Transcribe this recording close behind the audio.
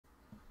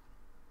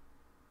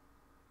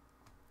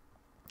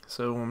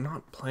So I'm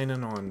not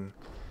planning on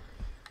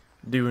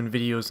doing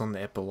videos on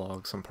the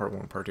epilogues on part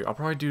 1, part 2. I'll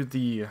probably do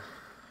the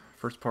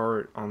first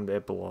part on the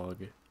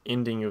epilogue,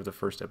 ending of the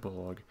first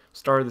epilogue,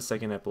 start of the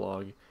second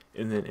epilogue,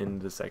 and then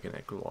end the second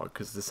epilogue.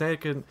 Because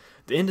the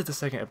end of the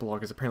second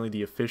epilogue is apparently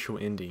the official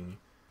ending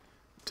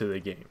to the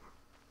game.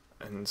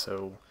 And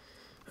so,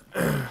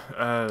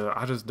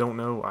 I just don't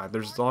know.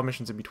 There's a lot of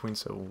missions in between,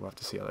 so we'll have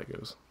to see how that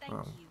goes. Thank you.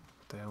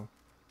 What the hell?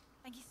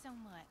 Thank you so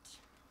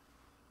much.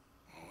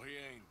 Oh, he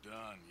ain't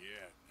done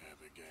yet,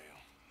 Abigail.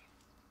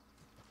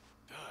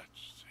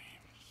 Dutch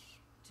seems...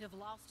 To have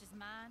lost his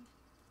mind?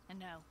 And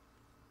no,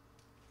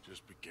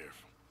 Just be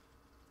careful.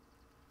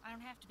 I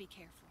don't have to be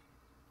careful.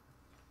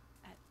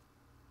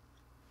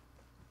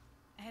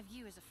 I have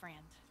you as a friend.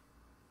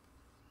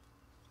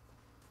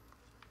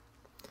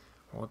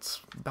 Well,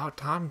 it's about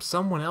time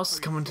someone else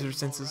is coming to their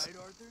senses. All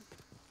right, Arthur?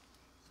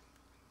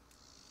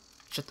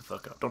 Shut the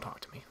fuck up. Don't talk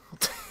to me.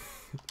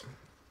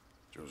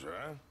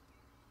 Josiah?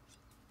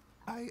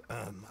 I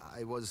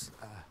was,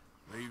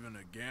 Leaving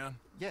again?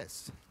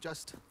 yes,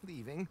 just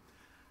leaving.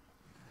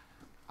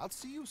 I'll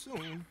see you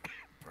soon.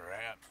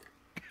 Perhaps.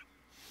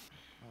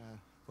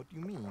 What do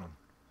you mean?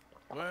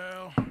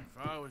 Well,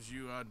 if I was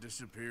you, I'd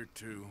disappear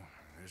too.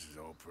 This is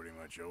all pretty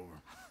much over.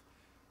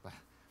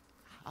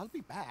 I'll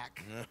be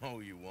back. No,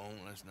 you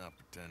won't. Let's not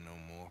pretend no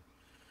more.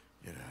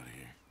 Get out of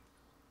here.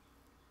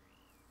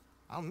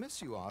 I'll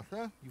miss you,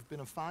 Arthur. You've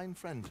been a fine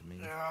friend to me.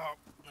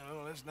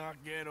 No, let's not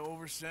get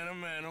over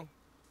sentimental.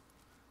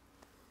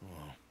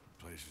 Well,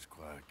 the place is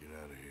quiet. Get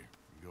out of here.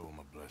 You go with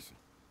my blessing.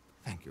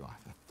 Thank you,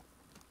 Arthur.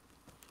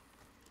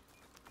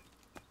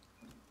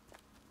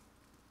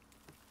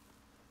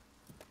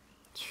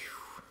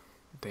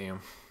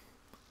 Damn.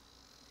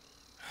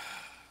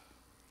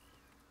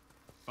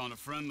 Found a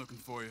friend looking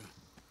for you.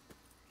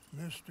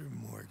 Mr.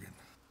 Morgan,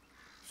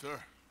 Sir,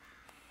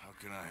 how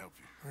can I help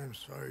you? I'm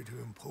sorry to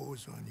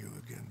impose on you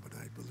again, but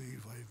I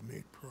believe I've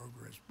made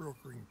progress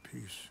brokering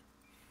peace.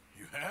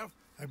 You have?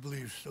 I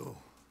believe so.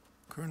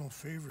 Colonel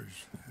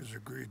Favors has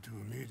agreed to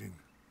a meeting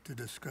to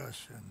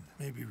discuss and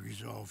maybe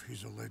resolve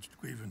his alleged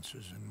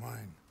grievances and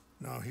mine.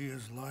 Now, he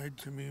has lied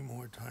to me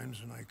more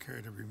times than I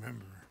care to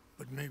remember,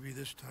 but maybe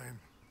this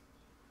time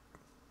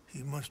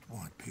he must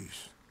want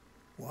peace.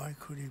 Why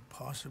could he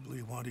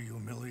possibly want to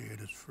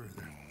humiliate us further?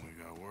 Well,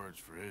 we got words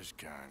for his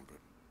kind, but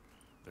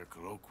they're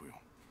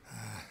colloquial.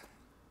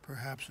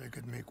 Perhaps I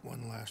could make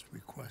one last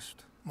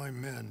request. My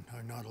men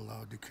are not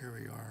allowed to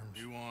carry arms.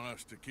 You want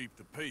us to keep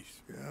the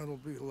peace? Yeah, it'll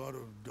be a lot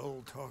of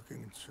dull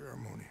talking and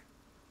ceremony.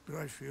 But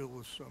I feel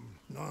with some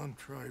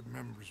non-tribe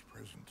members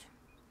present,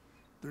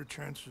 their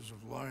chances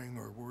of lying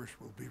or worse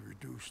will be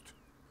reduced.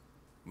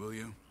 Will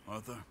you,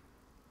 Arthur?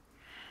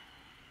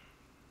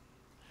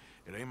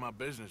 It ain't my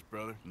business,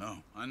 brother. No,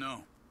 I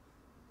know.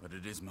 But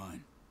it is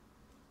mine.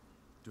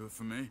 Do it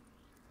for me?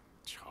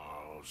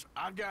 Charles,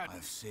 I got...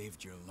 I've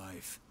saved your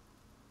life.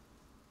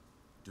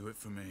 Do it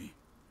for me.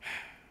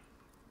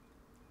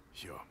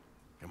 Sure.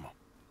 Come on.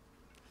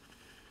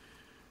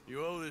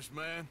 You owe this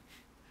man.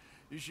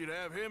 You should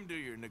have him do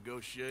your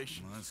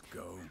negotiations. Let's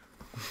go.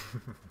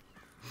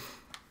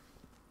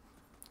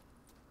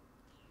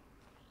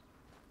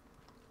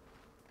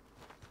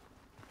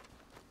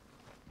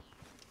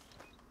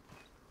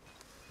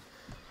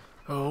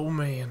 Oh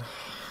man.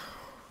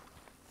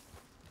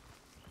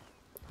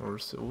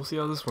 We'll see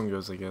how this one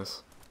goes, I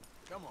guess.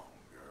 Come on,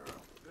 girl.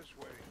 This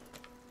way.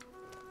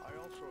 I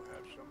also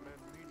have some men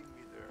meeting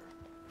me there.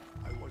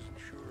 I wasn't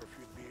sure if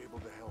you'd be able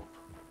to help.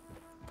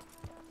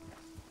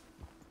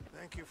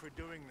 Thank you for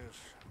doing this,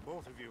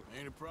 both of you.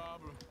 Ain't a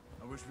problem.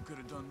 I wish we could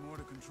have done more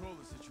to control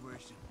the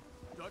situation.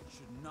 Dutch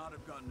should not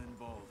have gotten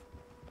involved.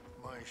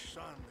 My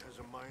son has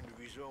a mind of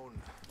his own.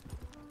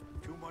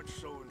 Too much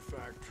so, in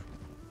fact.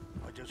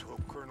 I just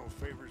hope Colonel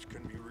Favors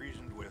can be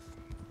reasoned with.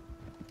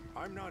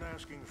 I'm not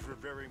asking for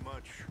very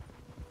much,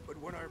 but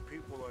when our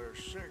people are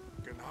sick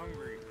and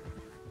hungry,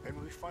 and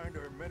we find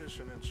our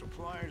medicine and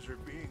supplies are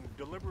being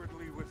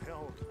deliberately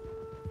withheld,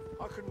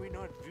 how can we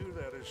not view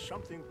that as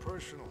something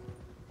personal?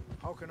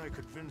 How can I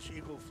convince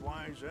Eagle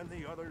Flies and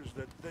the others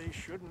that they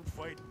shouldn't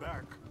fight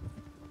back?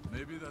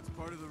 Maybe that's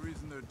part of the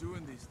reason they're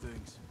doing these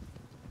things.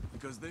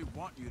 Because they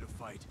want you to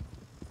fight.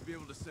 To be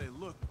able to say,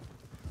 look,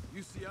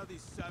 you see how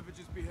these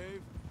savages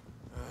behave?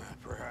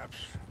 Perhaps.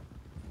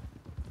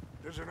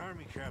 There's an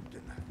army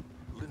captain,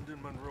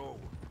 Lyndon Monroe,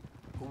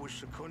 who was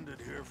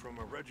seconded here from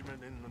a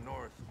regiment in the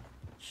north,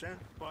 sent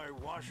by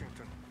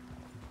Washington.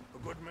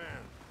 A good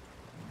man.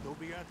 He'll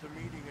be at the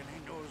meeting and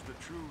he knows the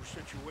true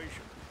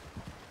situation.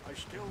 I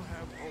still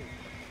have hope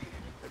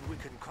that we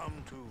can come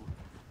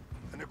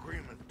to an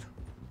agreement.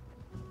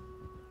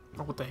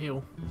 Oh, what the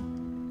hell?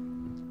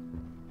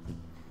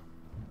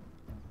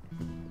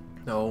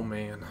 Oh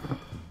man.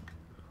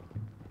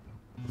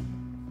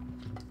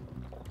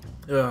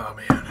 Oh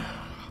man.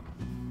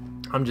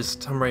 I'm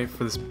ready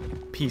for this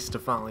piece to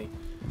finally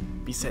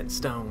be set in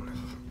stone.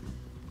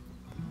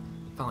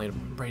 Finally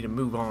ready to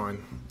move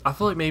on. I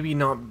feel like maybe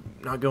not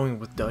going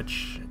with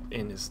Dutch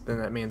and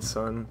that man's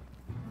son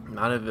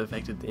might have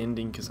affected the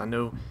ending, because I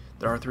know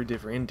there are 3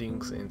 different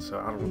endings, and so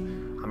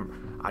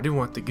I do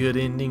want the good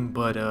ending,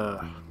 but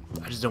I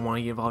just don't want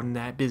to get involved in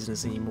that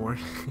business anymore.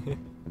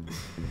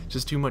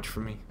 Just too much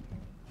for me.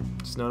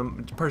 It's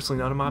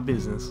personally none of my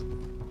business.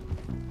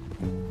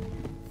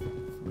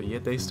 But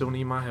yet they still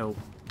need my help.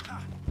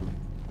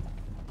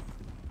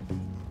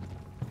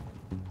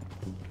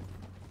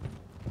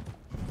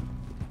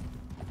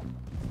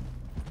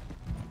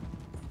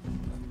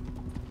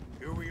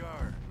 Here we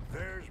are.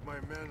 There's my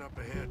men up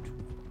ahead.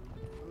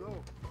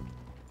 Hello.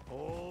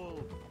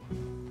 Hold.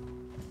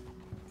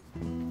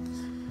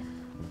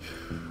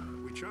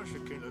 Wichasha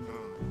Kelana,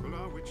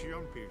 Kula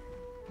Wichiampi,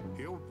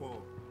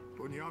 Hilpo,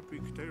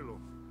 Tonyapi Ktelo.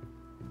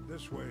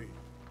 This way.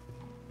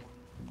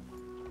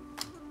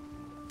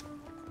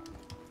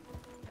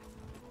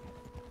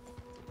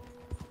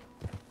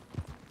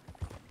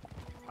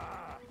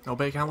 Oh,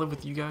 babe, can I live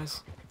with you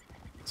guys?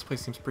 This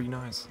place seems pretty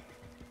nice.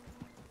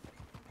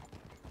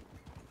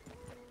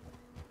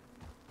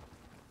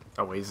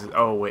 Oh wait,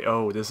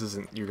 this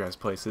isn't your guys'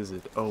 place, is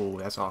it? Oh,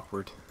 that's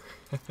awkward.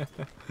 Did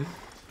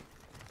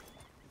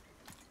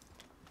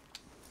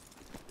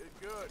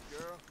good,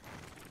 girl.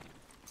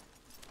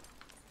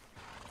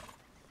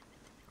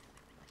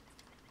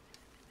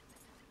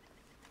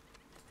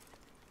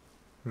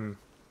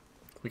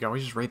 We can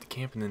always just raid the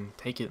camp and then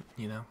take it,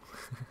 you know?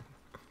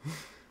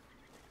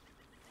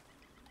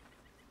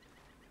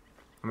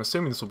 I'm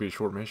assuming this will be a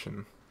short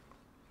mission.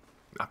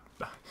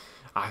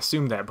 I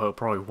assume that, but it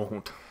probably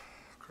won't.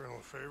 Colonel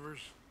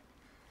Favors,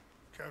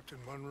 Captain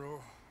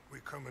Monroe, we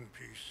come in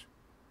peace.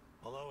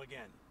 Hello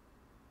again.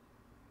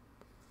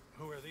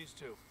 Who are these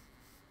two?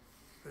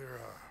 They're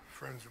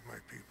friends of my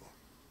people.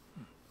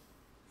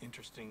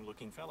 Interesting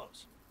looking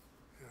fellows.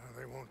 Yeah,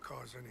 they won't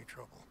cause any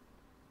trouble.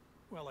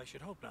 Well, I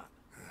should hope not.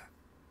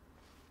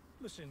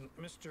 Listen,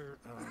 Mr.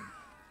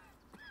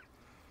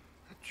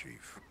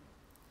 Chief.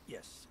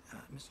 Yes,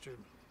 Mr.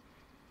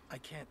 I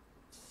can't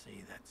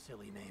say that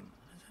silly name.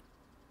 What is it?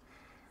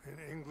 In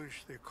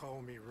English, they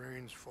call me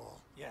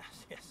Rainsfall.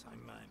 Yes,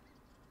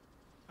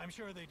 I'm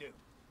sure they do.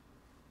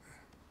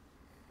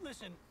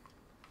 Listen,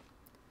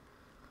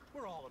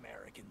 we're all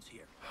Americans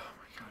here. Oh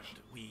my gosh.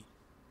 And we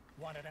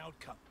want an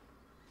outcome.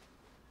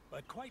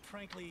 But quite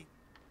frankly,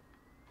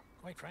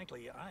 I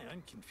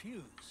am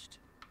confused.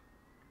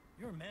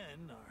 Your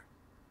men are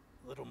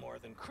a little more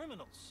than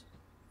criminals,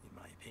 in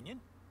my opinion.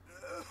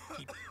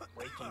 Keep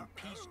breaking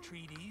peace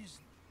treaties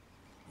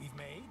we've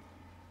made,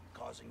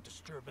 causing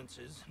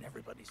disturbances in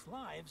everybody's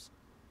lives.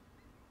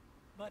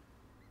 But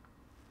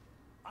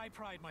I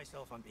pride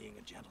myself on being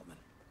a gentleman.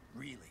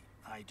 Really,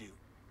 I do.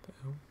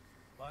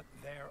 But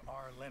there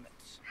are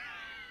limits.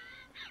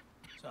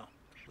 So,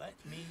 let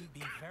me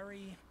be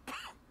very...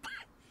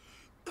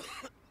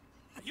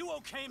 Are you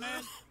okay,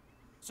 man?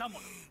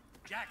 Someone.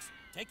 Jackson,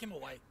 take him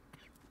away.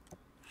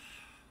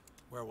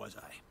 Where was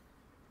I?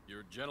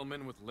 You're a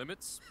gentleman with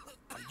limits?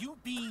 Are you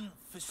being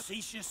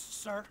facetious,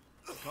 sir?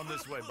 Come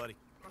this way, buddy.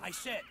 I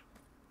said,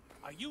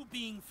 are you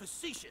being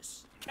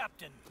facetious,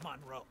 Captain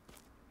Monroe?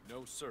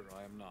 No, sir,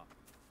 I am not.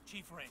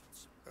 Chief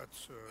Rains.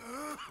 That's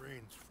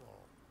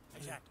Rainsfall.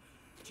 Exactly.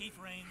 Chief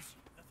Rains.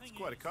 The thing It's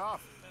quite a is,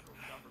 cough. the federal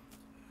government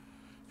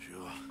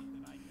Sure.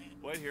 that I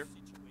handle Wait here. the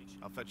situation.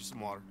 I'll fetch you some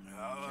water.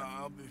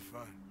 I'll be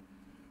fine.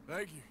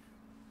 Thank you.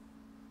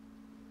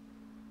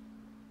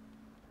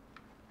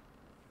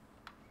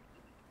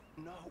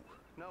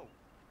 No.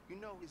 You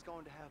know he's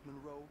going to have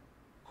Monroe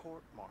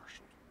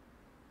court-martialed.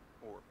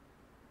 Or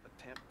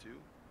attempt to.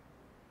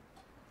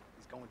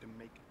 He's going to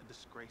make a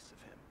disgrace of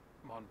him.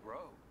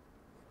 Monroe?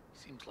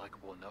 Seems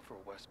likable enough for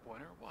a West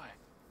Pointer. Why?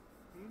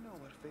 You know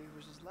what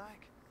Favors is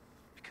like.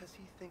 Because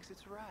he thinks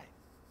it's right.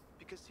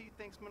 Because he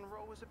thinks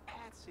Monroe is a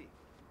patsy.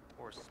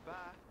 Or a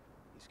spy.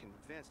 He's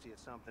convinced he had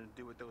something to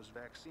do with those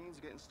vaccines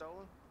getting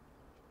stolen.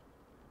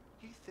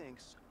 He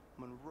thinks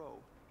Monroe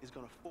is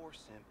going to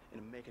force him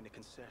into making a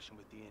concession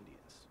with the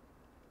Indians.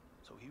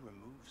 So he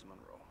removes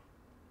Monroe.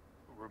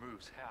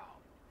 Removes how?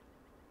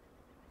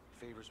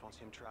 Favors wants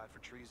him tried for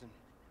treason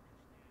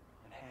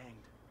and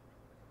hanged.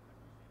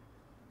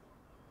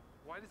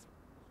 Why does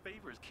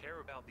Favors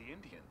care about the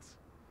Indians?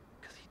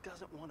 Because he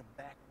doesn't want to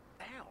back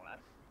down.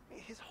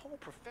 His whole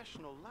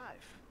professional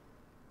life.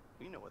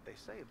 You know what they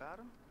say about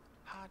him.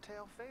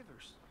 Hightail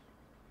Favors.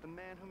 The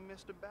man who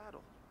missed a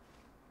battle.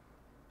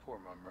 Poor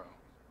Monroe.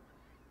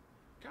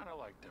 Kinda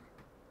liked him.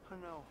 I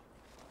know.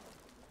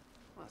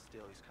 Well,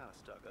 still, he's kind of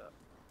stuck up.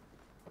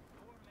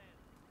 Your men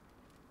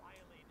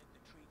violated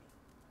the treaty.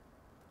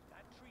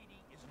 That treaty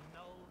is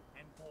null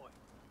and void.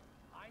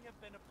 I have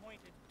been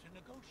appointed to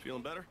negotiate.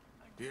 Feeling better?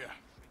 Yeah,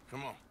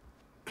 come on.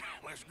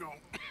 Let's go.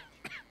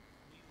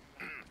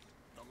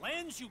 The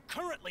lands you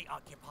currently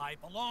occupy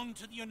belong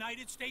to the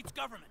United States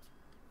government.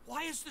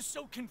 Why is this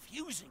so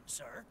confusing,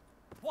 sir?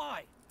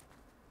 Why?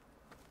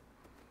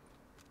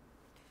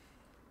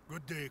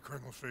 Good day,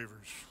 Colonel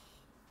Favors.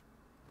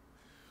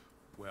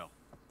 Well,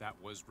 that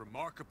was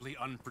remarkably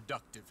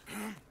unproductive.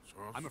 So,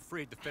 I'm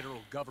afraid the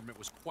federal government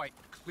was quite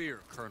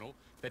clear, Colonel,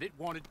 that it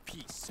wanted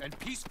peace, and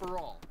peace for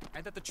all,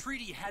 and that the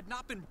treaty had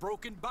not been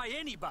broken by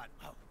anybody.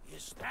 Oh,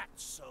 is that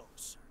so,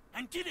 sir?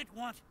 And did it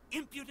want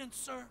impudence,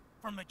 sir,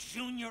 from a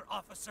junior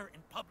officer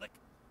in public?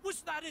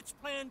 Was that its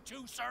plan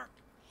too, sir?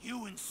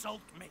 You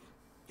insult me.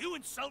 You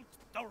insult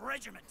the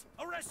regiment.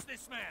 Arrest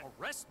this man.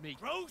 Arrest me?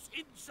 Gross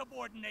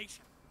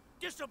insubordination.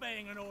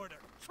 Disobeying an order.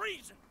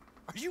 Treason.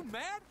 Are you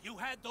mad? You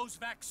had those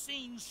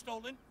vaccines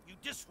stolen. You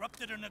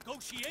disrupted a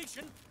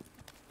negotiation.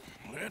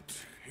 Let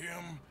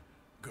him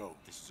go.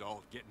 This is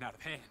all getting out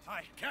of hand.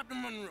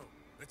 Captain Monroe,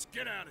 let's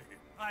get out of here.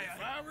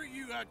 If I were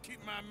you, I'd keep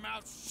my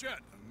mouth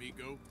shut,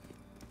 amigo.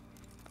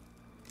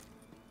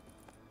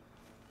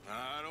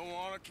 I don't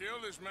want to kill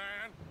this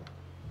man,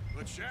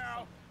 but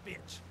shall.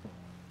 Bitch.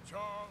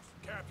 Charles,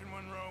 Captain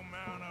Monroe,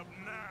 mount up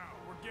now.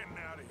 We're getting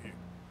out of here.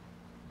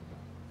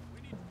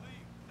 We need to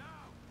leave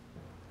now.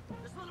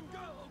 Just let him go,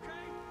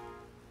 okay?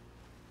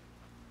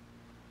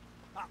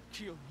 I'll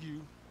kill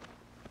you.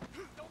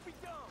 Don't be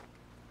dumb.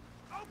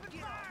 Open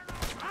fire!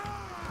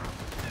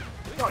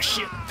 Oh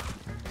shit!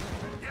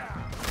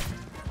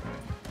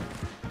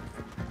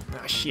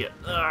 Ah shit!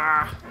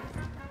 Ah!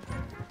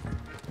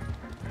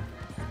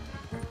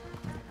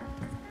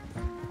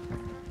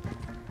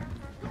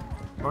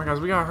 Alright guys,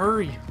 we gotta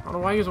hurry. I don't know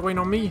why you guys are waiting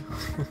on me.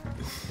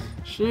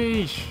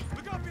 Sheesh.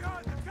 Look up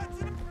behind them. Cut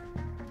to them.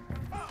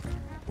 I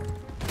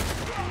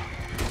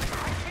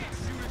can't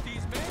shoot at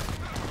these men.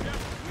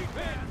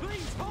 Man,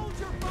 please hold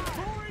your fire.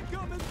 More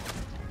incoming.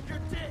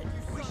 You're dead,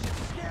 you son of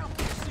a scalp.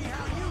 See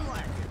how you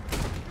like it.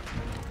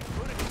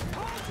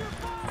 Hold your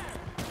fire.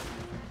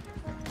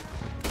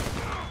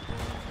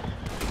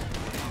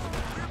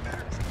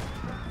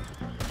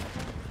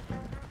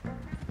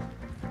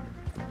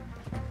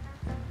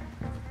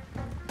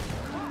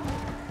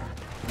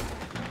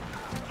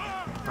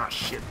 Ah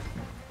shit.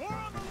 More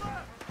on the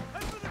left.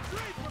 Head for the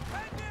trees. We're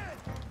pegged in.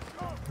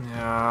 Go.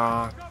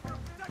 Yeah. Cover.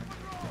 Protect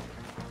Monroe.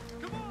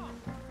 Come on.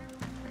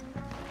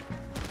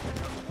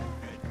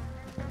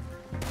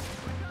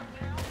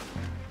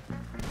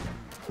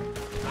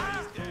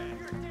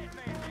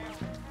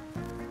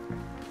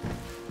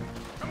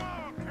 Come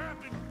on,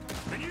 Captain.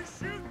 Can you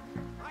shoot?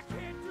 I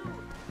can't do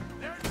it.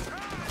 They're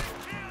trying to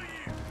kill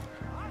you.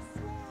 I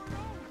swore it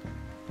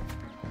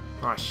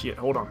over. Ah shit.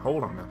 Hold on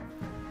now.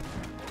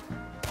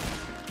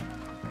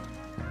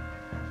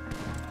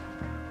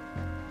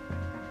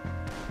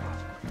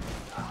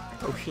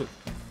 Oh shit.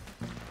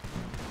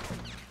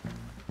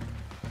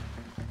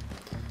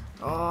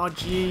 Oh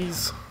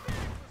jeez.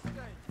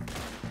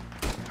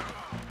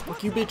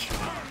 Fuck you, bitch.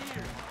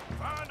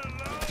 Find a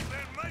low,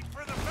 then make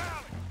for the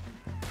valley.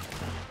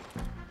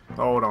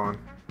 Hold on.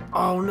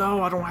 Oh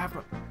no, I don't have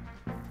a...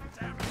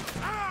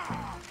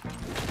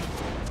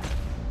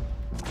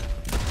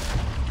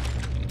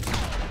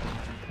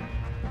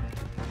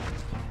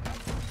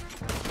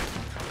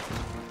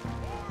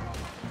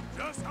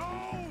 Just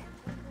hold.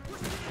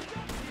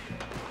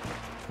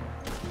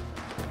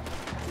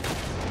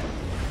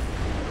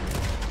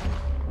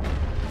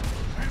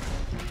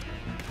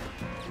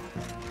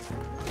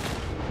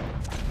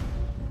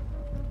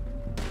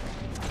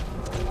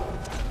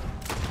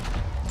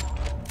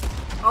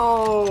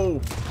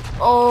 Oh!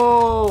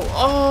 Oh!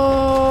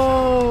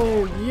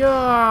 Oh!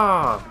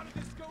 Yeah!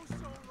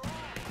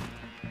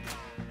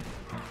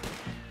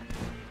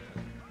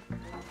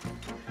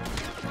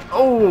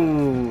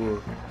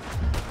 Oh!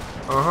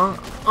 Uh-huh.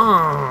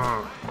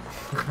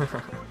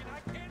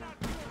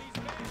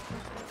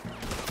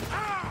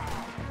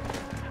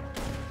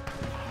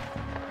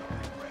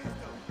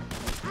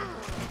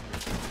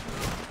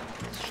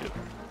 Shit.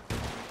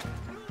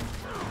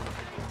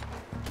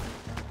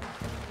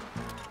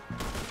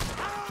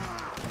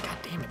 God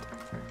damn it.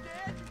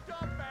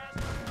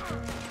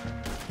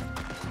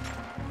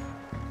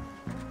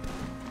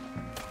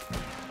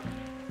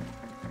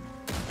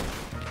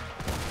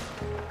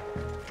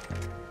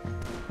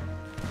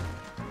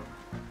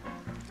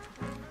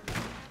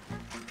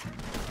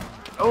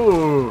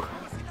 Oh!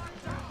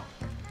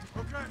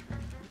 Okay,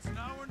 it's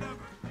now or never.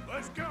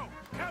 Let's go.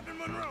 Captain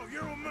Monroe,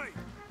 you're with me.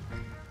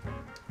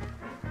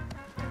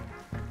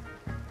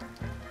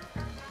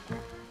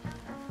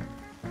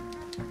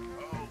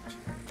 Okay,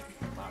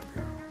 my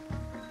girl.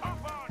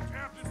 Hop on,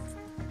 Captain.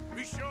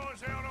 We sure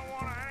as hell don't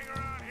want to hang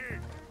around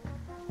here.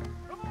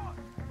 Come on,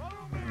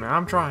 follow me. Man,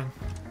 I'm trying.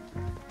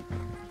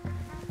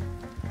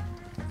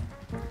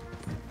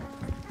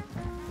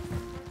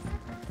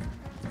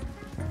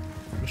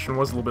 Mission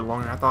was a little bit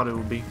longer than I thought it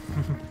would be.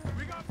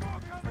 We got more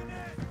coming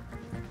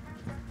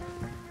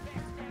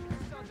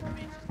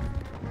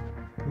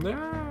in.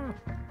 Nah.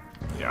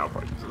 Yeah, I'll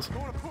probably use this.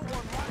 Gonna put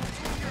one right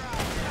between your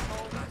eyes,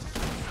 asshole.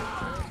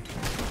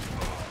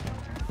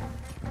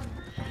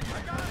 I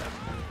got him.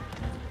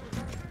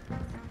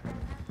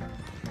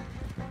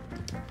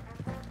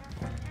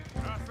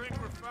 I think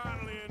we're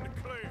finally in the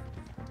clear.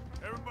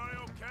 Everybody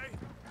okay?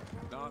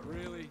 Not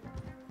really.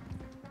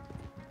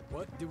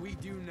 What do we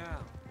do now?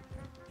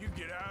 You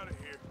get out of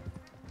here.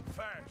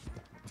 Fast.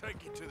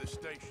 Take you to the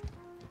station.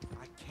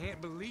 I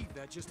can't believe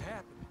that just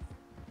happened.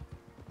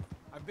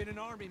 I've been an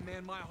army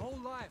man my whole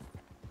life.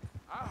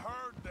 I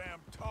heard them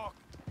talking.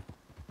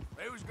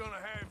 They was gonna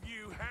have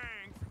you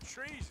hanged for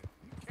treason.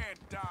 You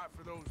can't die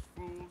for those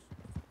fools.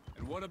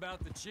 And what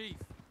about the chief?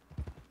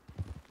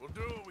 We'll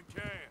do what we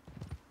can.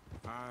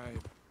 I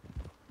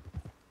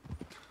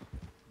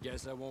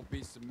guess I won't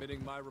be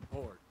submitting my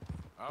report.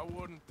 I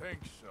wouldn't think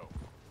so.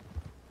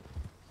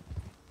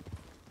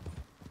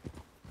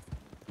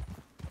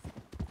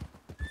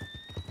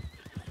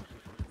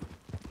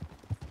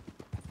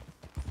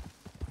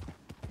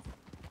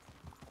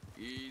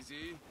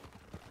 Easy.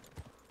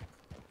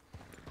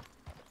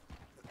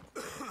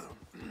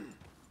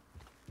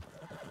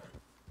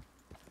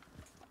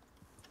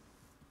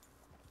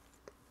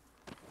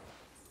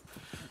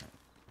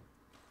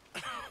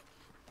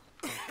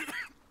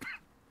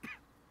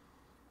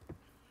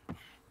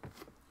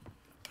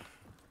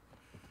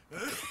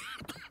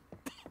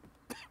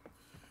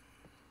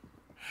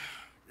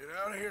 Get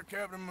out of here,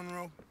 Captain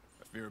Monroe.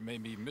 I fear it may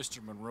be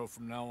Mr. Monroe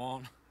from now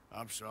on.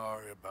 I'm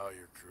sorry about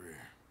your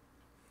career.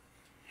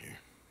 Here.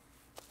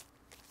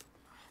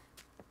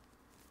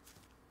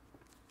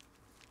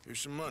 Here's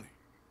some money.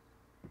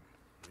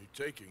 You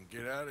take it and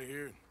get out of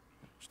here and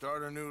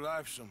start a new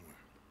life somewhere.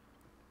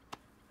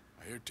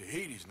 I hear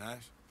Tahiti's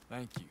nice.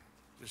 Thank you.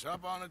 Just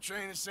hop on a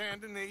train to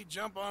Saint Denis,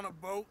 jump on a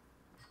boat,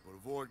 but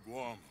avoid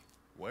Guam.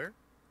 Where?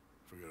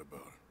 Forget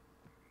about it.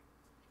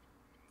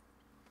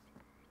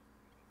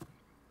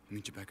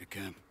 Meet you back at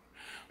camp.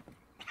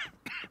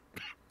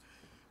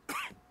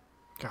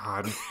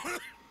 God.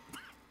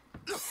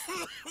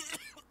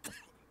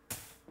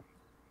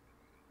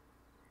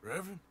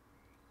 Reverend?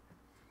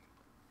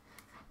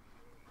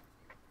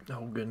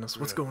 Oh goodness,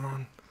 what's going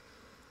on?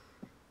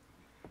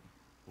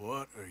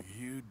 What are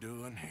you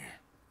doing here?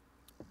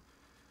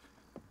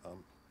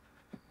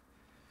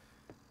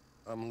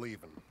 I'm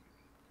leaving.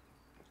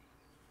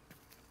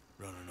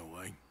 Running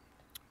away?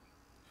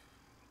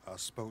 I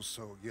suppose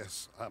so,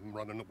 yes. I'm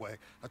running away.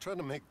 I tried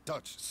to make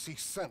Dutch see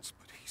sense,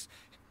 but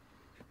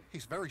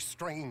he's very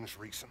strange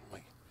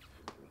recently.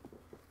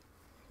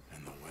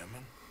 And the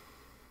women?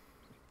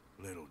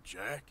 Little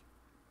Jack?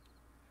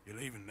 You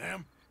leaving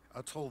them?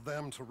 I told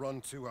them to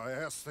run too. I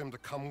asked them to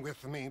come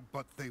with me,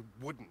 but they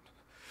wouldn't.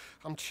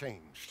 I'm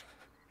changed.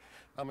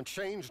 I'm a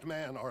changed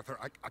man, Arthur.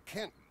 I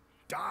can't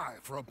die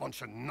for a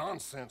bunch of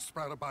nonsense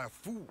sprouted by a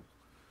fool.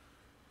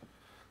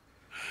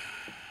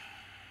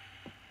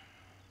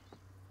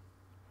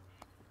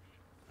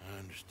 I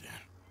understand.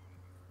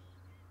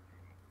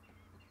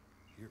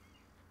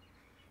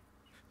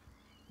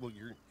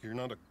 You're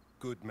not a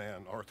good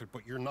man, Arthur,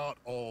 but you're not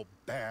all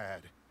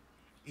bad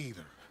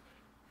either.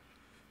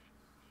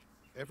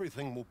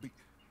 Everything will be...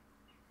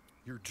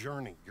 Your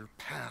journey, your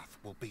path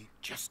will be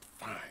just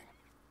fine.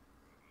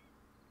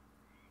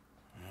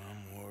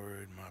 I'm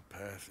worried my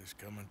path is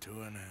coming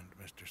to an end,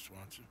 Mr.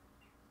 Swanson.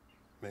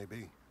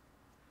 Maybe.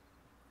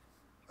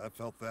 I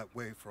felt that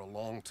way for a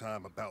long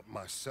time about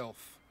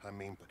myself. I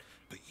mean,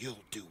 but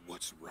you'll do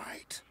what's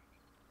right.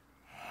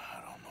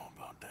 I don't know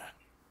about that.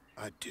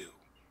 I do.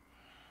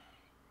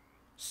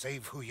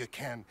 Save who you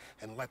can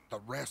and let the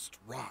rest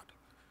rot.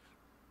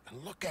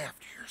 And look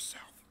after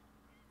yourself.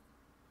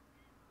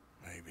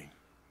 Maybe.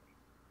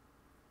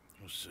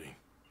 We'll see.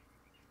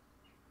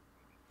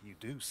 You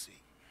do see.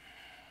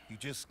 You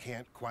just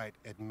can't quite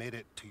admit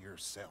it to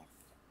yourself.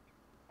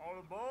 All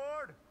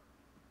aboard!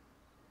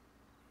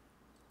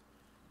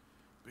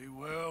 Be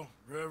well,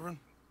 Reverend.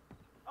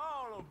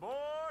 All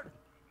aboard!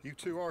 You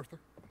too, Arthur?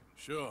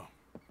 Sure.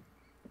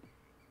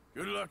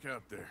 Good luck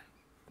out there.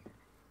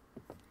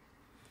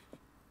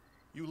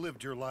 You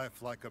lived your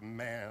life like a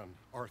man,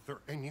 Arthur,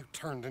 and you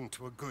turned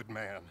into a good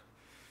man.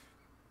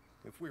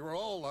 If we were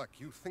all like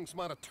you, things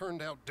might have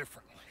turned out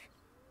differently.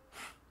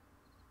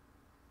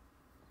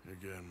 You're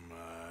getting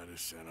mighty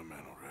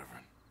sentimental,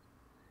 Reverend.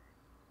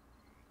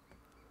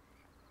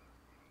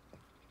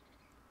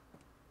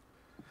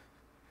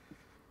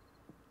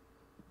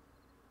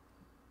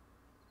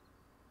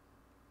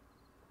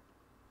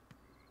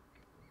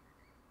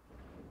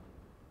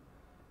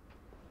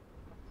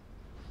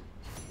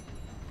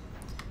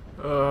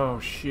 Oh,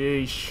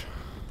 sheesh.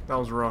 That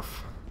was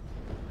rough.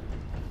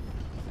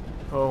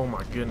 Oh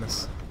my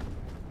goodness.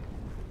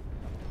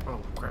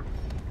 Oh, crap.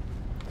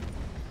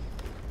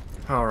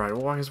 Alright,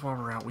 well, I guess while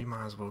we're out, we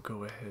might as well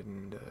go ahead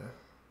and,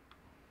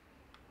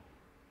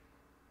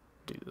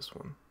 do this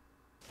one.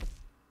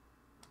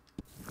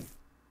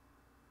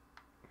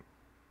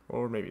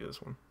 Or maybe this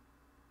one.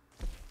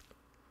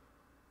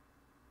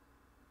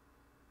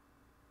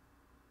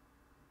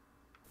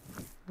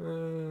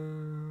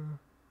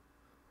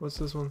 What's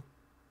this one?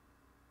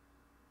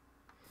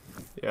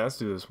 Yeah, let's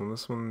do this one.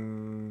 This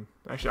one...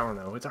 Actually, I don't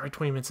know. It's already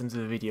 20 minutes into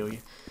the video.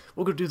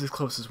 We'll go do the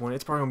closest one.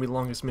 It's probably going to be the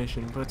longest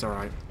mission, but it's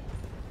alright.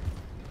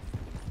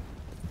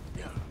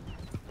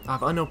 I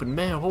have unopened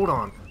mail. Hold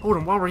on. Hold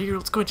on. While we're here,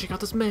 let's go and check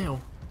out this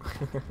mail.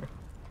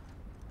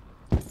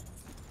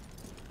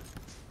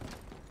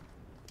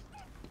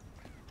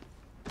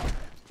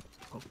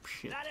 Oh,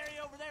 shit. That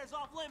area over there is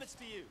off limits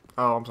to you.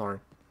 Oh, I'm sorry.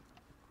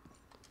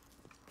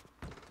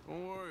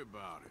 Don't worry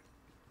about it.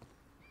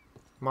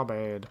 My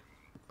bad.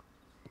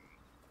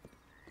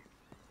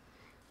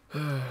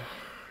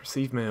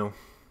 Receive mail.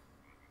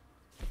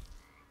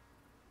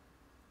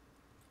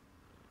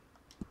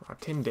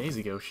 10 days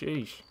ago,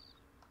 sheesh.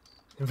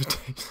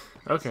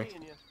 Okay.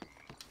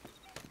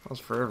 That was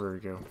forever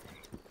ago.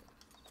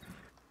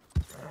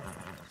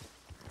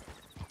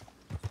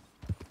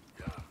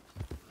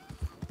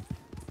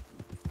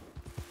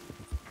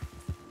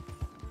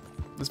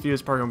 This video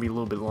is probably gonna be a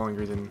little bit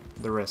longer than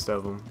the rest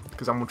of them,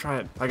 because I'm gonna try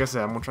it. Like I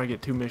said, I'm gonna try to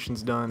get 2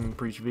 missions done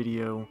per each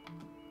video.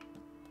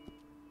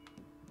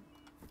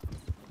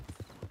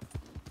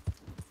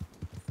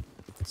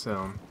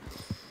 So,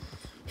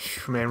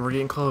 man, we're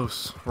getting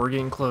close. We're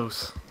getting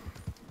close.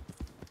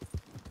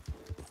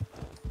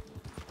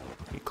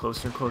 Get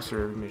closer and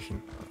closer every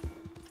mission.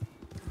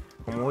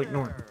 I'm gonna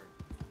ignore.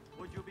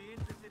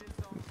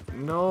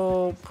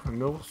 Nope,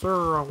 no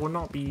sir, I will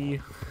not be.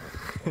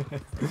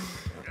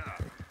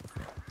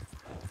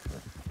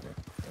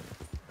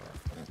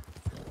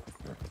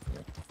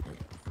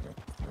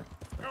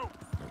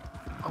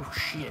 Oh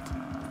shit.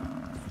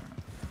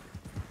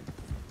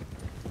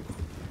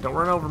 Don't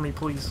run over me,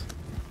 please.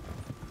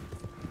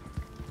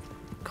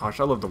 Gosh,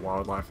 I love the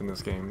wildlife in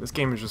this game. This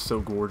game is just so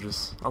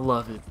gorgeous. I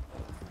love it.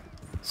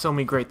 So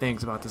many great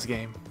things about this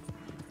game.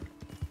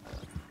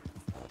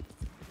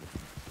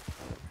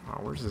 Oh,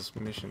 where's this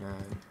mission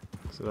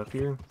at? Is it up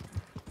here?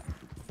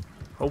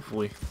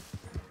 Hopefully.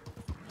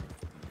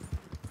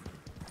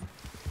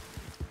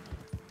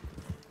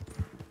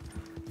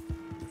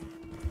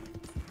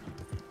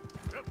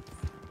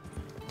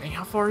 Dang,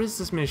 how far is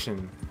this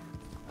mission?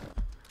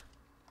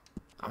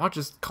 I might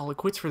just call it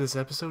quits for this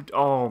episode.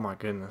 Oh my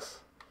goodness.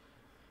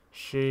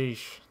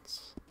 Sheesh.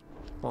 It's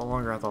a lot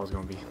longer than I thought it was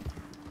going to be.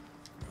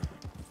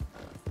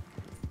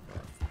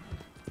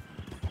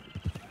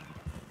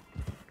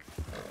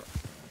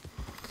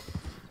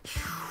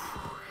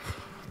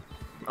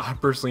 I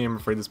personally am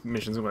afraid this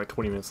mission's going to be like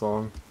 20 minutes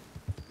long.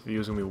 This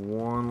video's going to be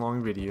one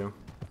long video.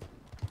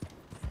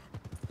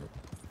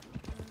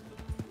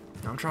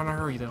 I'm trying to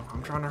hurry though.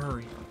 I'm trying to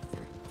hurry.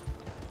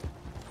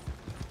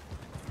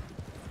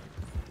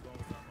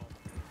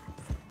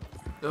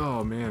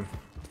 Oh man.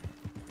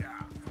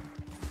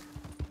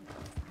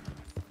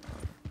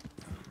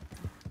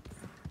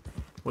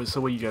 So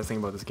what do you guys think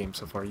about this game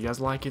so far? You guys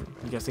like it?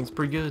 You guys think it's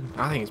pretty good?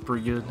 I think it's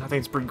pretty good. I think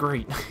it's pretty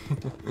great.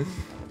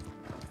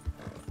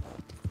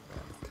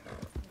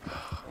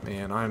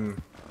 Man,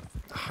 I'm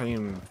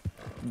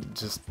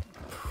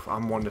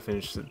wanting to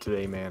finish it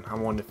today, man. I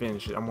wanted to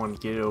finish it. I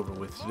wanted to get it over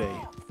with today.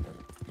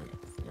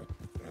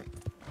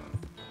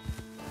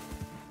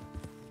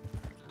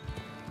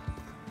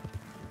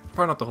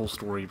 Probably not the whole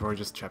story, probably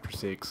just chapter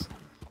 6.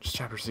 Just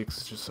chapter 6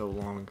 is just so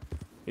long.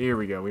 Here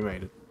we go, we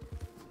made it.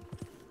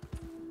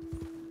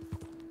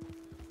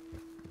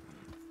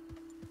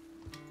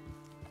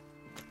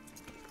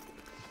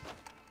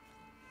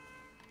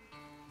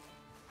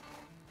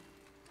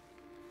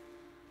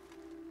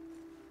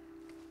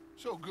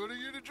 So good of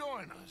you to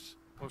join us.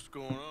 What's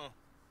going on?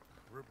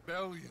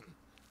 Rebellion.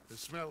 The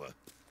smell of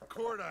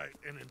cordite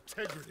and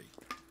integrity.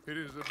 It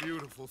is a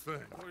beautiful thing.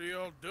 What are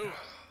y'all doing?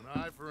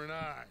 An eye for an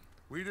eye.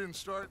 We didn't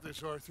start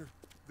this, Arthur.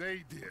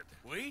 They did.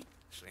 We?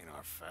 This ain't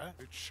our fight.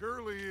 It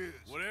surely is.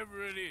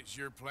 Whatever it is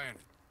you're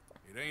planning,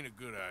 it ain't a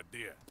good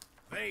idea.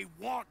 They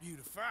want you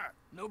to fight.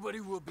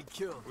 Nobody will be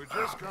killed. We're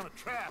just gonna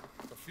trap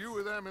a few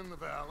of them in the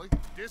valley,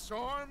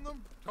 disarm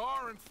them,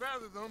 tar and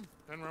feather them,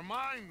 and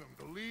remind them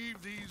to leave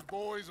these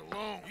boys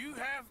alone. You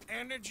have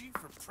energy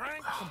for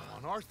pranks? Come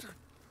on, Arthur.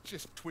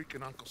 Just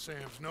tweaking Uncle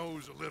Sam's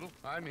nose a little.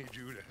 I need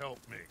you to help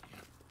me.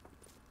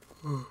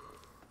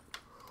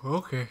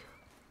 Okay.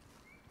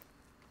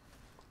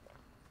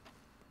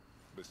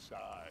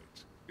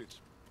 Besides, it's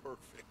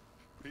perfect.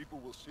 People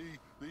will see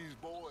these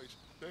boys.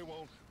 They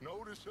won't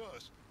notice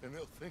us, and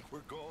they'll think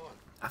we're gone.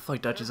 I feel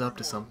like Dutch is up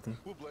to something.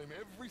 We'll blame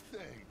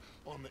everything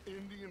on the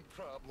Indian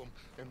problem,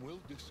 and we'll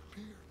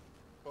disappear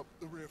up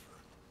the river.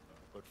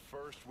 But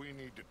first, we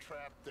need to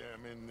trap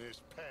them in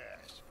this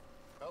pass.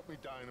 Help me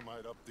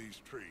dynamite up these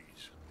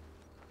trees.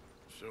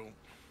 So,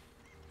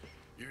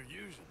 you're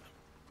using them?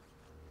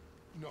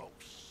 No,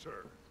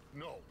 sir.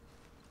 No.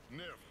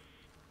 Never.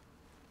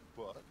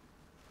 But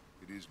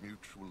it is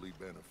mutually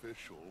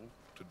beneficial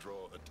to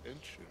draw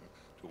attention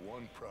to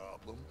one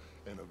problem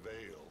and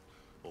avail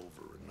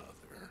over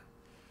another.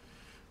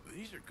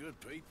 These are good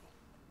people,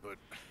 but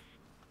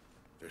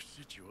their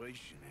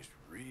situation is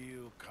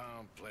real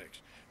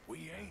complex.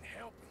 We ain't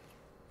helping them.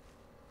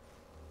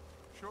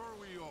 Sure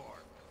we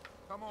are.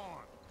 Come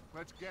on,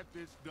 let's get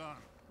this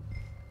done.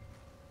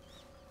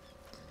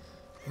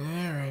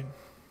 Alright.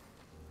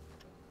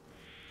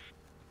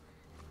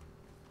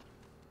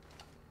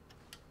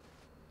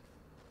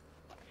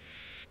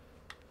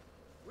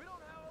 We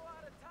don't have a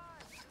lot of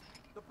time.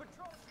 The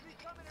patrol should be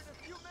coming in a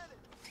few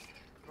minutes.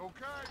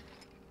 Okay.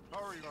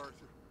 Hurry,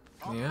 Arthur.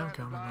 I'll Yeah, I'm plant the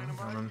coming, I'm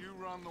dynamite, coming. You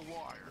run the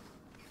wire.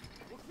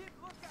 We'll keep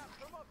lookout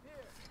from up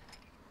here.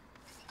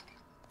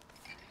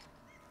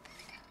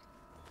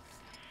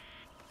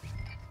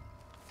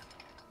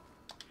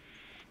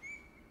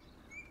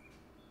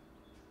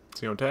 So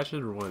you gonna attach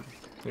it or what?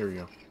 There we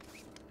go.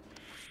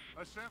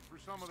 I sent for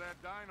some of that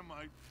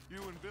dynamite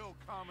you and Bill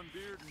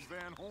commandeered in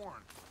Van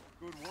Horn.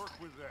 Good work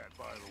with that,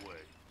 by the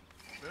way.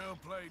 Bill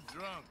played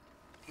drunk.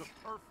 The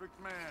perfect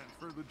man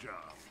for the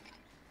job.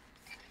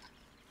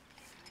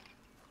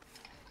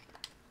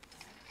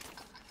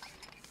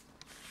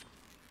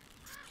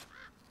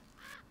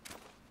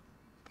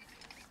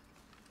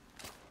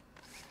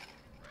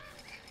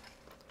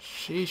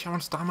 Sheesh, how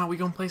much time are we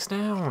gonna place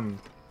down?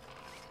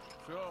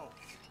 So,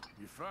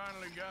 you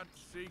finally got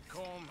to see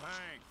Colm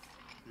Hank.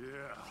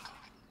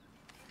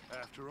 Yeah.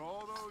 After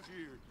all those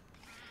years.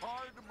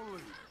 Hard to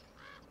believe.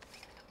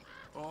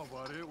 Oh,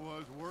 but it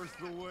was worth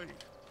the wait.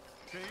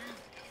 See?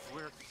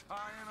 We're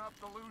tying up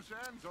the loose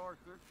ends,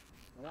 Arthur.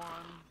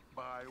 One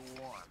by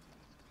one.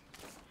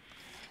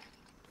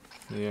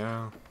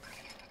 Yeah.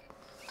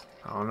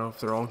 I don't know if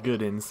they're all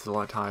good ends till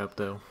I tie up,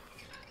 though.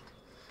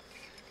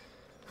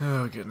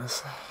 Oh,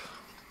 goodness.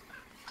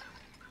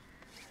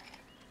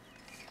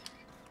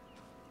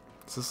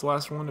 Is this the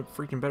last one? It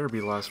freaking better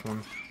be the last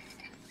one.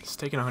 It's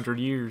taken 100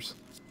 years.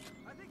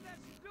 I think that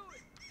should do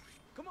it.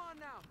 Come on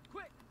now,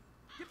 quick.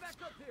 Get back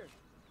up here.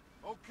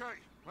 Okay,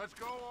 let's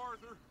go,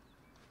 Arthur.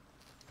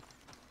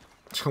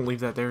 Just gonna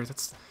leave that there.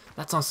 That's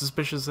not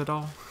suspicious at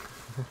all.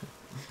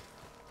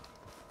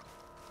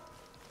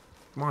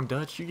 Come on,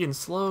 Dutch. You're getting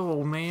slow,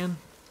 old man.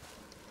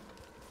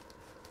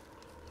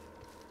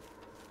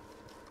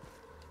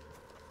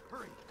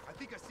 Hurry! I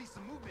think I see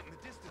some movement in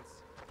the distance.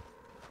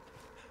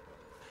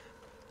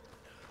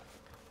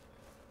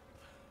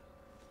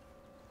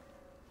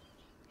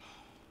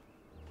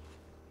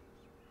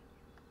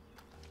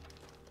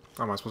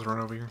 Oh, am I supposed to run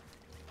over here?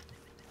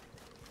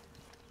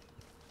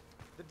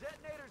 The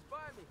detonator's by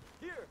me.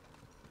 Here.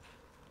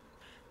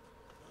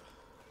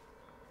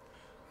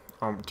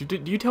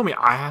 Do you tell me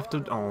I have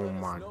to? Oh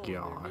my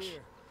gosh.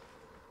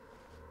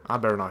 I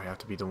better not have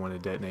to be the one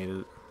that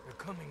detonated it. They're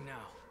coming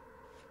now.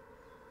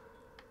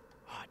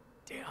 Ah,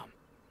 damn.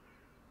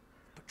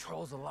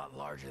 Patrol's a lot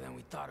larger than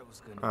we thought it was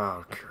gonna be.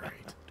 Oh,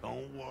 great.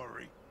 Don't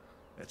worry.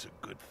 That's a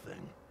good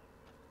thing.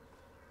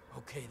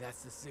 Okay,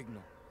 that's the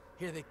signal.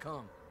 Here they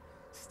come.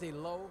 Stay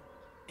low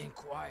and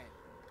quiet.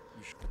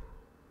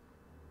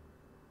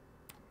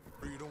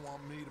 You don't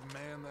want me to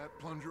man that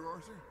plunger,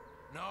 Arthur?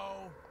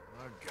 No,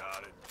 I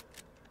got it.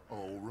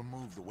 Oh,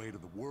 remove the weight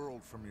of the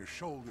world from your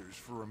shoulders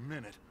for a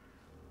minute.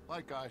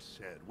 Like I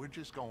said, we're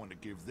just going to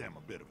give them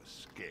a bit of a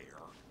scare.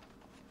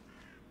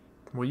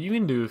 Well, you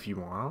can do if you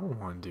want. I don't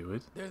want to do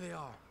it. There they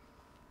are.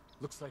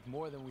 Looks like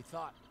more than we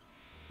thought.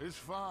 It's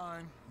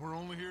fine. We're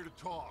only here to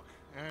talk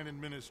and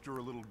administer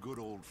a little good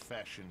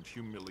old-fashioned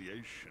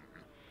humiliation.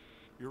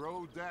 You're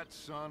owed that,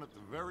 son, at the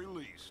very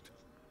least.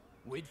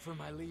 Wait for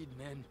my lead,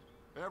 men.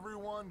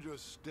 Everyone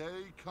just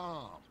stay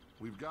calm.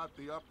 We've got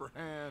the upper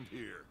hand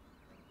here.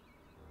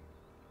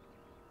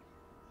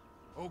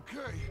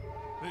 Okay,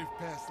 they've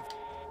passed the...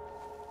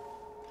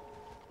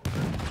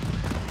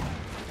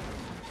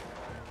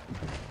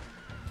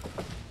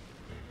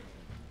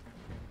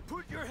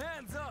 Put your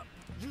hands up.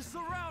 You're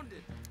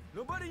surrounded.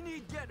 Nobody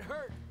need get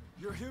hurt.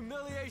 Your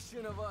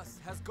humiliation of us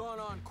has gone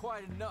on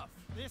quite enough.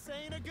 This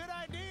ain't a good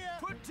idea.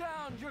 Put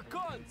down your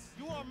guns.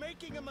 You are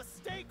making a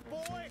mistake,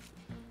 boy.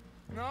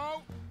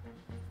 No,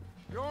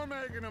 you're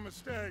making a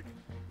mistake.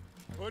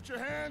 Put your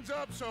hands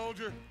up,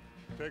 soldier.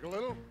 Take a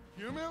little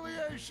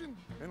humiliation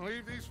and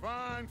leave these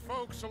fine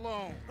folks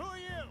alone. Who are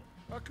you?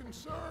 A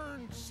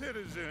concerned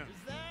citizen.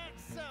 Is that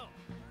so?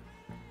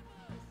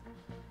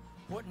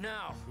 What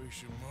now? We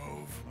should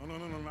move. No,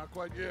 not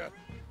quite yet.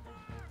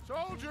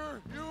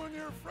 Soldier, you and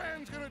your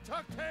friend's gonna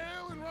tuck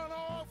tail and run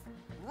off?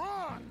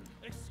 Run!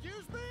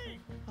 Excuse me?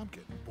 I'm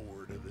getting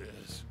bored of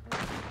this.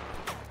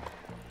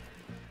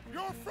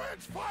 Your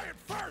friend's fired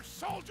first,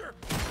 soldier!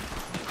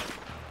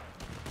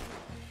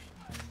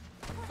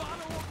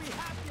 Father won't be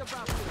happy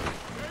about this.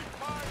 They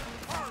fired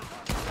first!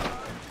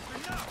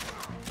 Enough!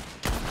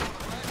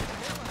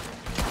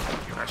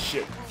 Ah,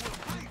 shit.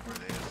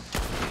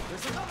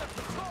 There's another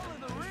patrol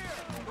in the rear.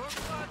 Looks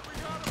like we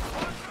got a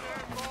punch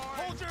there, boy!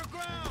 Hold your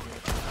ground!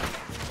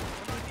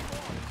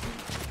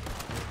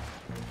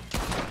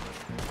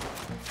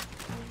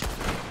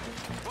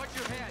 Watch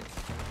your heads.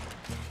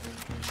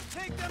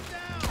 Take them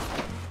down.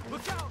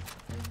 Look out.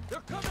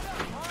 They're coming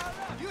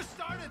up. You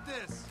started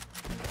this.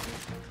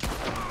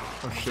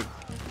 Oh, shit.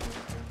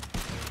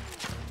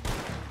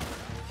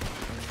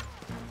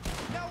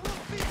 Now we'll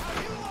see how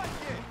you like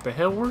it. The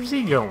hell? Where's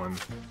he going?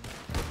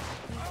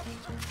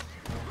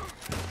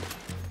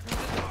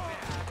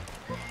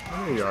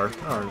 There you are.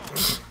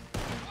 Alright.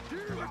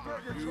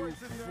 You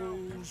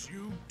fools,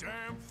 you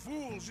damn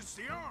fools, it's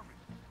the army.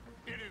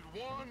 It is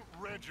one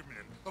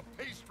regiment of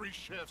pastry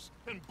chefs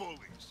and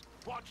bullies.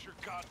 Watch your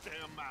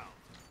goddamn mouth.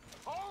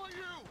 All of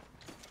you,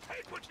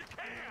 take what you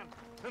can,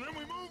 and then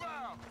we move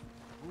out.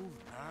 Move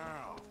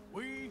now.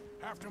 We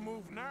have to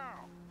move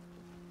now.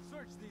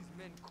 Search these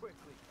men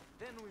quickly.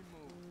 Then we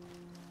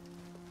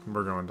move.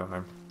 We're gonna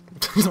die.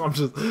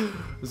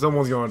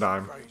 Someone's gonna die.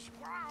 Christ,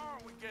 why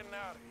aren't we getting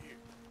out of here?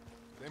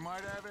 They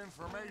might have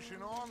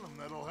information on them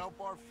that'll help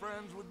our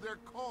friends with their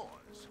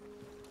cause.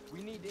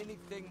 We need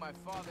anything my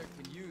father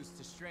can use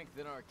to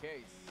strengthen our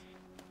case.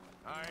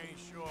 I ain't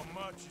sure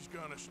much is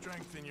gonna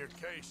strengthen your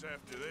case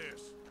after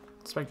this.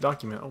 Inspect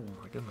document. Oh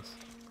my goodness.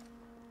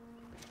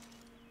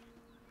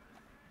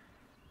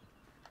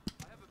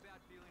 I have a bad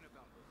feeling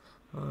about this.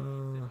 That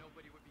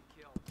nobody would be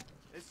killed.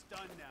 It's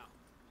done now.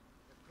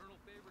 If Colonel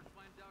Favors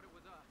finds out it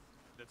was us.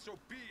 Then so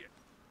be it.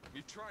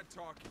 We tried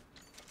talking.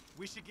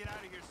 We should get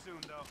out of here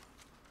soon, though.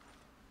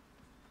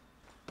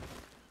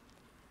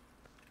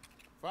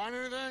 Find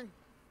anything?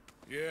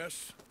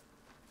 Yes.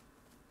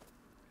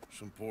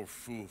 Some poor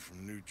fool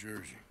from New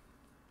Jersey.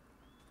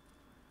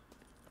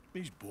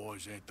 These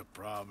boys ain't the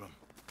problem.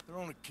 They're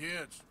only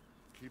kids.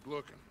 Keep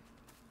looking.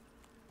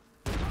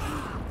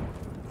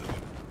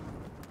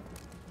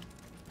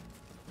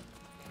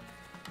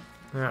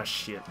 Ah,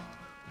 shit.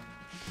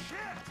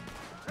 Shit!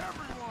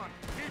 Everyone,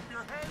 keep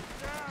your heads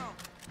down.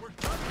 We're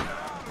gonna get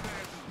out of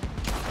this.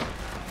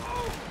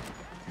 Oh!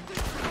 You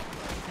think you're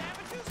the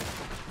savages?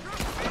 You're a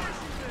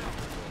finishing them.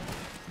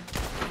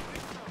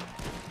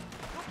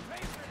 We'll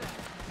pay for that.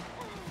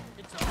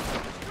 It's all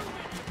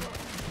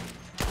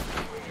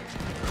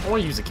I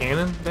want to use a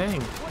cannon.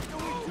 Dang.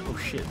 Oh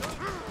shit.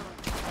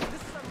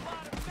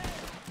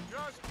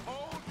 Just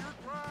hold your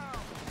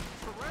ground.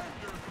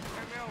 Surrender,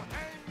 and they'll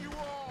hang you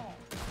all.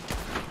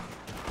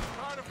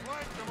 Try to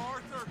flank them,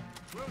 Arthur.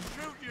 We'll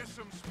shoot you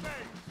some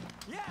space.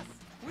 Yes!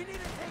 We need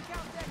to take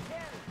out that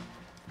cannon!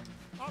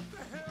 Up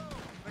the hill!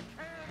 The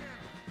cannon!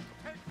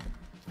 Take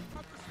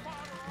up the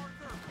spotter,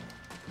 Arthur!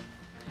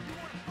 You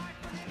want to fight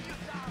for me? You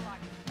die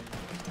like it!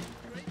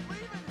 You ain't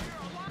leaving here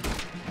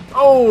alive!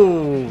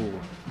 Oh!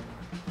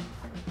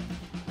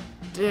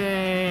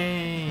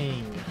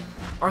 Dang!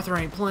 Arthur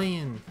ain't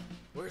playing.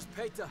 Where's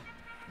Peta?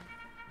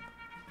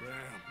 Damn.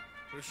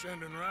 They're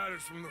sending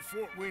riders from the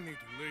fort. We need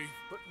to leave.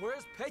 But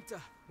where's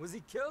Peta? Was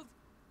he killed?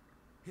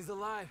 He's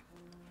alive.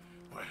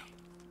 Well,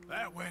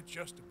 that went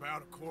just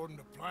about according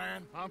to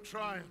plan. I'm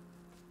trying.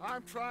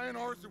 I'm trying,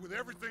 Arthur, with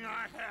everything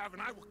I have,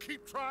 and I will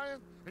keep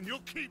trying, and you'll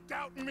keep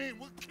doubting me, and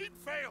we'll keep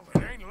failing.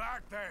 It ain't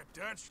like that,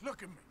 Dutch.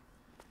 Look at me.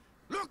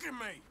 Look at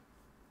me!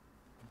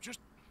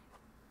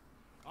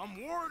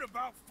 I'm worried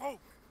about folk.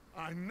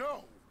 I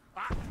know.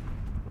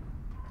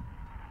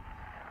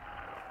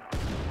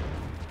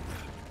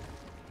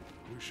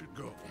 We should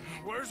go.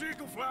 Where's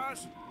Eagle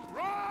Flies?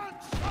 Run,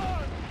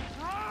 son!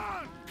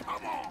 Run!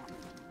 Come on!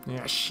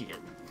 Yeah, shit.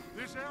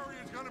 This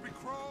area is gonna be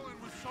crawling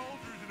with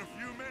soldiers in a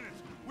few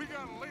minutes. We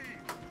gotta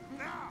leave.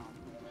 Now!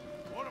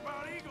 What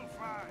about Eagle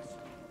Flies?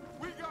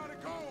 We gotta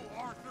go,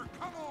 Arthur.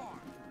 Come on!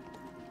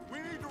 We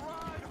need to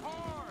ride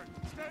hard.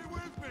 Stay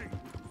with me.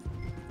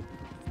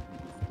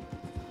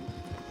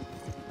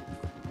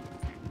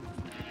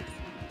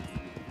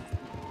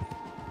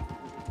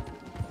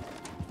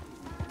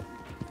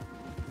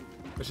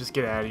 Let's just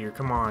get out of here.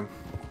 Come on.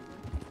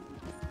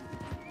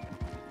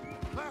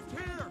 Left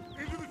here,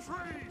 into the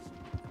trees.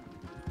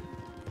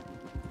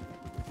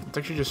 It's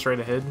actually just straight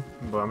ahead,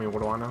 but I mean,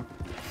 what do I know?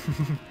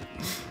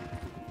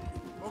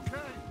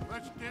 Okay,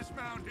 let's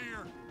dismount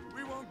here.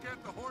 We won't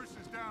get the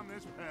horses down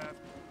this path.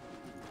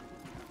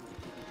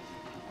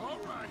 All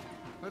right,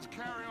 let's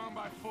carry on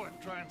by foot.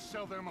 Try and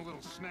sell them a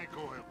little snake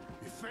oil.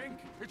 You think?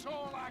 It's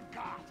all I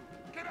got.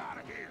 Get out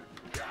of here.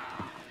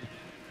 Yeah!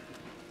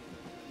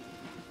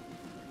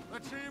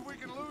 Let's see if we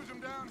can lose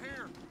them down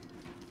here.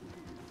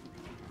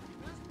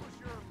 This was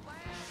your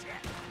last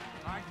shit.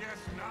 I guess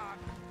not.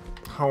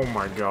 Oh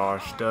my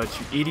gosh, Dutch,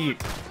 you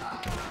idiot.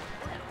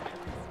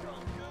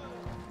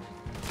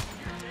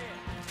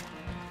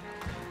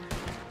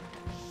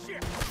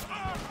 Shit.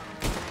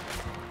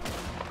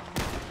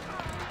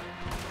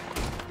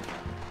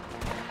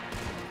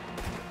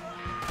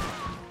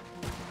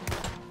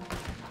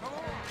 Come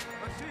on,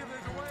 let's see if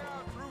there's a way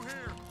out through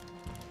here.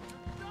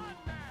 Done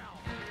now.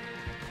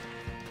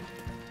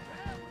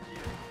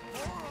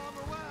 More on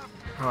the left.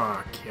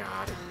 Oh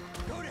god.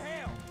 Go to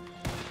hell!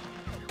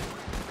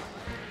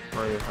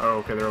 Where are you? Oh,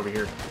 okay, they're over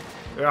here.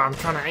 Yeah, I'm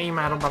trying to aim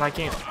at them, but I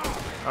can't.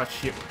 Oh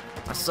shit,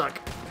 I suck.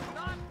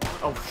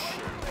 Oh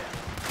shit.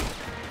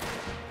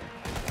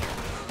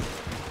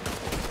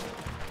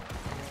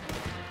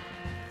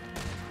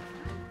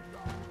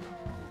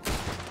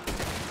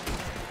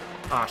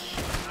 Ah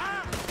shit.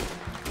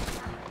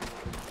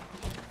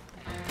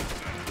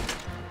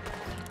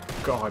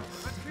 God.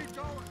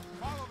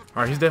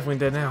 Alright, he's definitely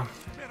dead now.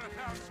 Get us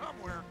out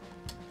somewhere.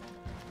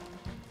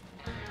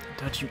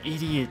 Dutch, you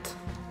idiot.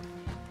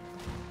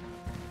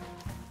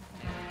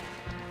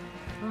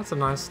 That's a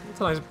nice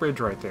bridge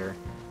right there.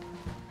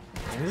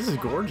 Man, this is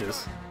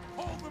gorgeous.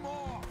 Hold them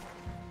off.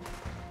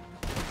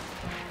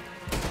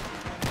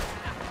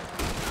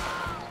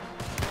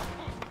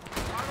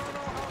 I don't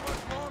know how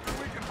much longer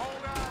we can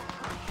hold out.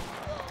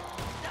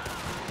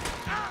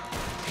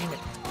 Damn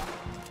it.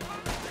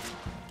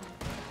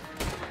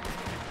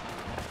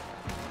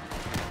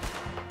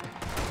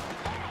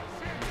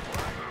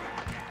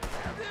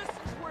 This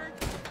is where...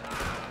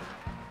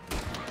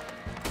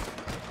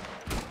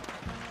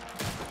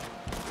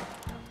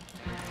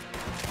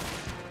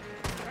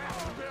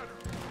 That's better.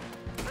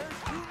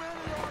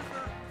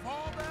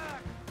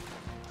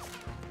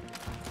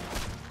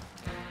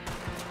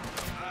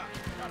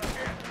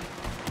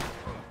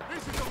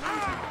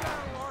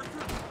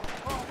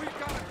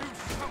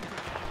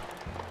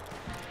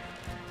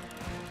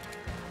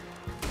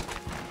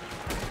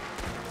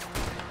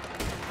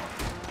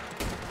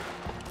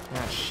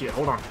 shit,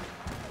 hold on.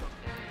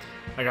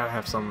 I gotta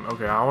have some.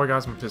 Okay, I already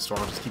got some pistol.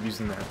 I'll just keep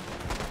using that.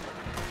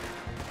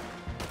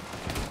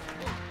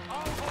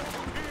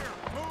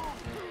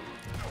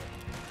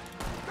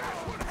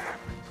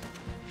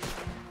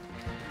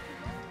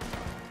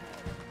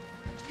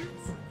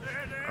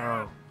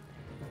 Oh.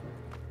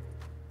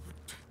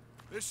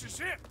 This is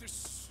it.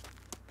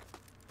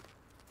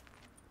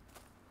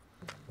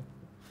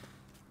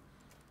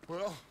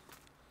 Well,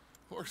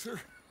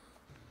 Arthur.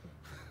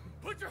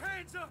 Put your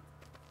hands up!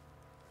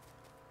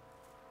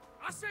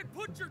 I said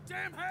put your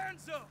damn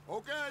hands up!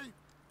 Okay.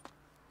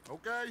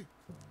 Okay.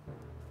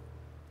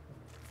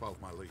 Follow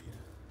my lead.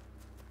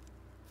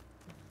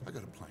 I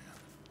got a plan.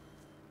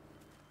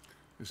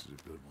 This is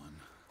a good one.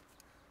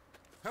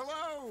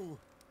 Hello,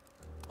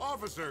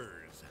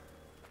 officers.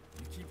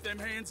 You keep them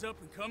hands up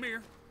and come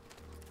here.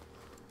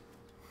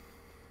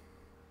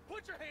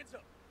 Put your hands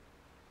up!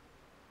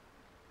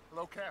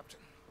 Hello, Captain.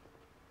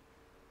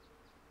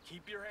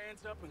 Keep your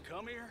hands up and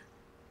come here.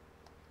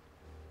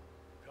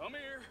 Come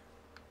here.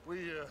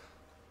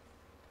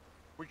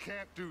 We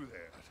can't do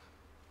that.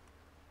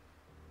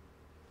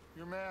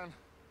 Your man...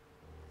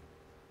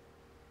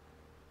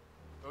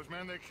 Those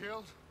men they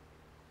killed?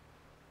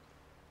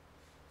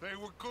 They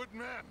were good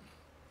men.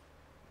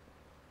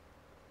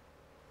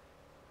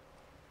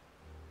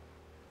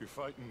 You're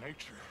fighting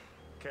nature,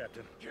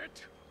 Captain.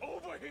 Get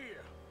over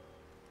here!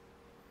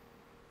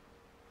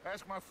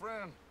 Ask my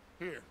friend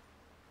here.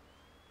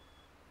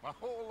 My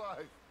whole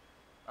life,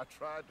 I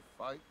tried to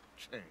fight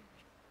change.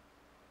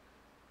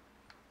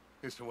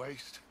 It's a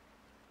waste.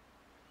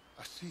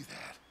 I see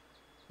that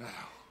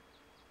now.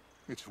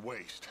 It's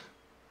waste.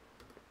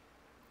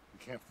 You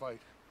can't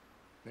fight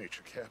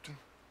nature, Captain.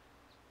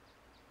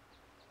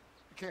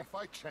 You can't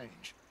fight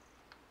change.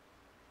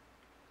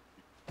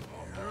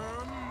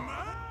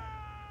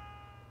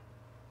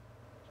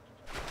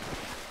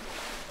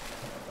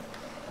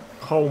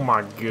 Oh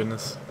my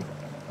goodness.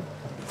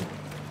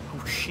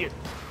 Oh shit.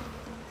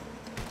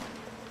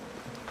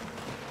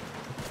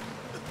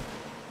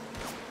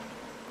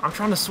 I'm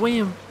trying to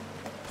swim.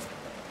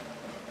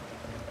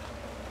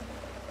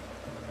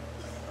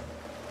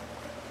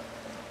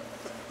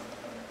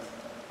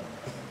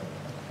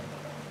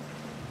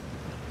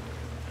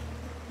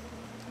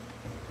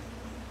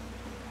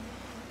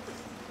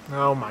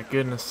 Oh my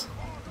goodness.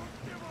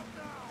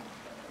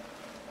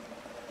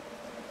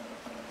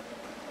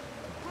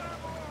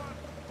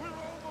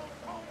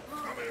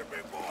 Come here,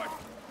 big boy.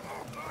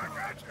 Oh, I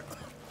got you.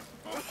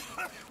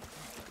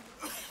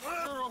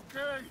 You're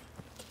okay.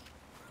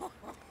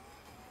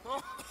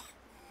 Oh,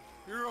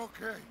 you're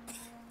okay.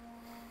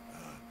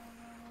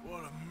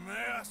 What a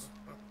mess.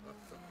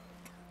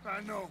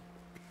 I know,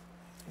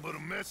 but a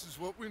mess is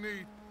what we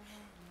need.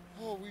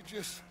 Oh, we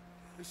just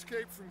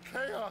escaped from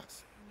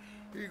chaos.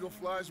 Eagle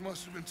flies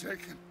must have been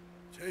taken.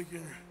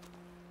 Taken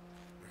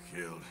or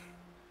killed?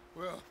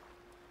 Well,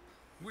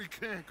 we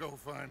can't go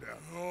find out.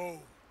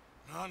 No,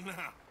 not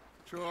now.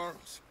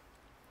 Charles,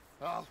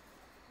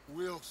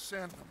 we'll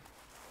send them.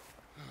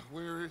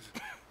 Where is he?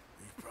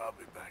 He's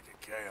probably back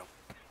at camp.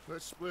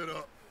 Let's split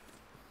up.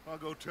 I'll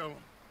go tell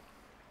him.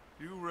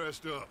 You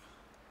rest up,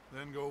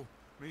 then go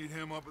meet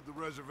him up at the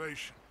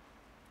reservation.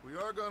 We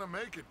are gonna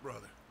make it,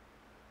 brother.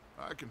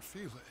 I can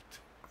feel it.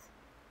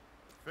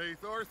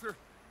 Faith, Arthur.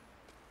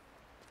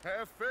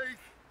 Have faith.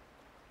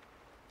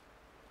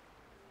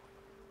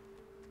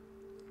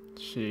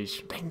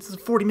 Sheesh. Dang, this is a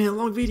 40-minute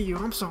long video.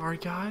 I'm sorry,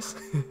 guys.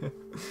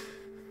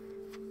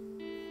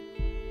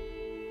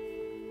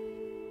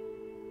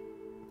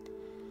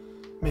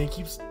 Man,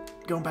 keeps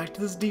going back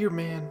to this deer,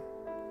 man.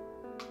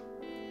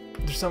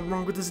 There's something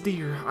wrong with this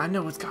deer. I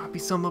know it's gotta be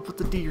something up with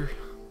the deer.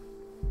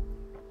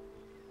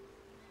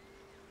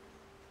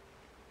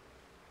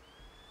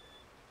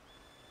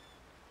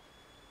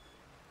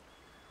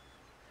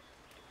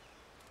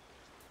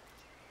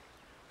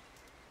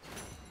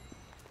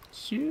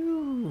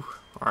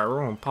 Alright,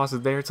 we're gonna pause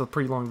it there. It's a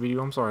pretty long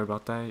video. I'm sorry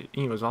about that.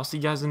 Anyways, I'll see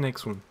you guys in the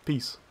next one.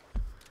 Peace.